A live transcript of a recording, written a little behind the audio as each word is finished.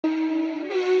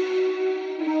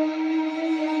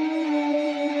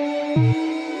Levitate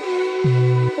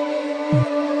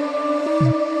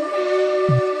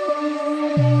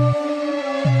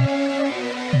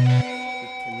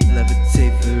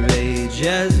for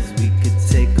ages, we could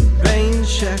take a rain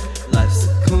check. Life's a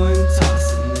coin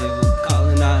toss and they will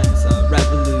colonize our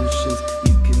revolutions.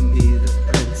 You can be the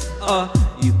prince or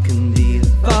you can be a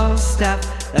false staff.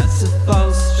 That's a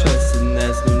false choice and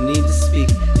there's no need to speak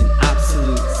in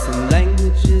absolutes. And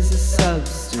language is a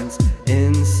substance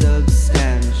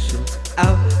insubstantial to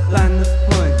outline the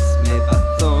points made by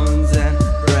thorns and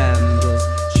brambles.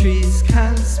 Trees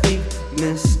can speak,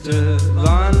 Mr.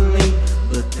 Vonley,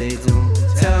 but they don't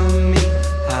tell me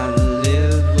how to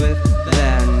live with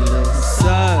vandals.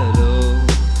 Subtle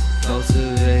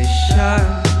cultivation,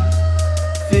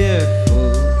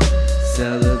 fearful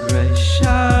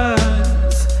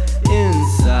celebrations.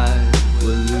 Inside,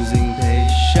 we're losing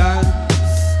patience.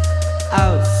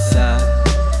 Outside,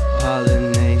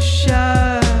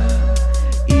 pollination.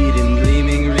 Eating,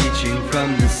 gleaming, reaching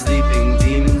from the sleeping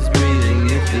demons breathing.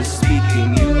 If you're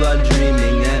speaking, you are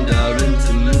dreaming and our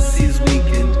intimacy's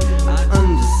weakened. I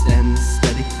understand the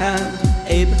steady hand of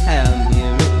Abraham here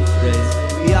in the phrase.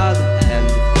 We are the hand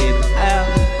of Abraham,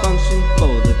 function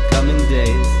for the coming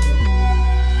days.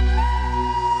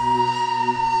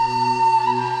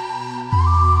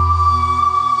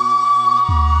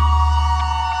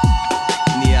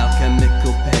 In the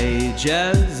alchemical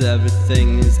pages,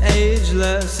 everything is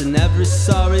ageless, and every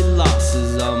sorry loss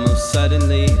is almost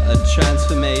suddenly a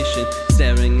transformation.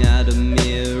 Staring at a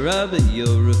mirror, but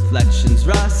your reflection's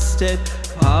rusted.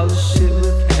 Polish it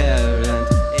with care and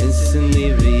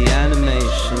instantly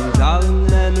reanimation. Calling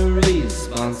then a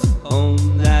response, a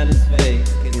home that is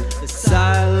vacant. The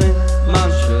silent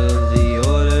mantra of the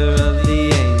order of the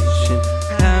ancient.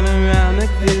 Panoramic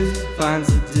views finds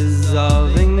a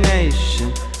dissolving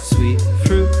nation. Sweet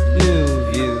fruit, new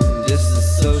view,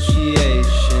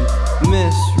 disassociation.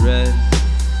 Misread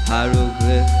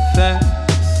hieroglyphics,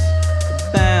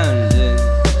 abandoned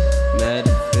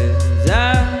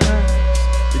metaphysics.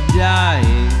 The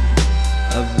dying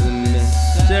of the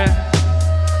mystic,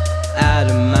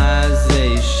 Adam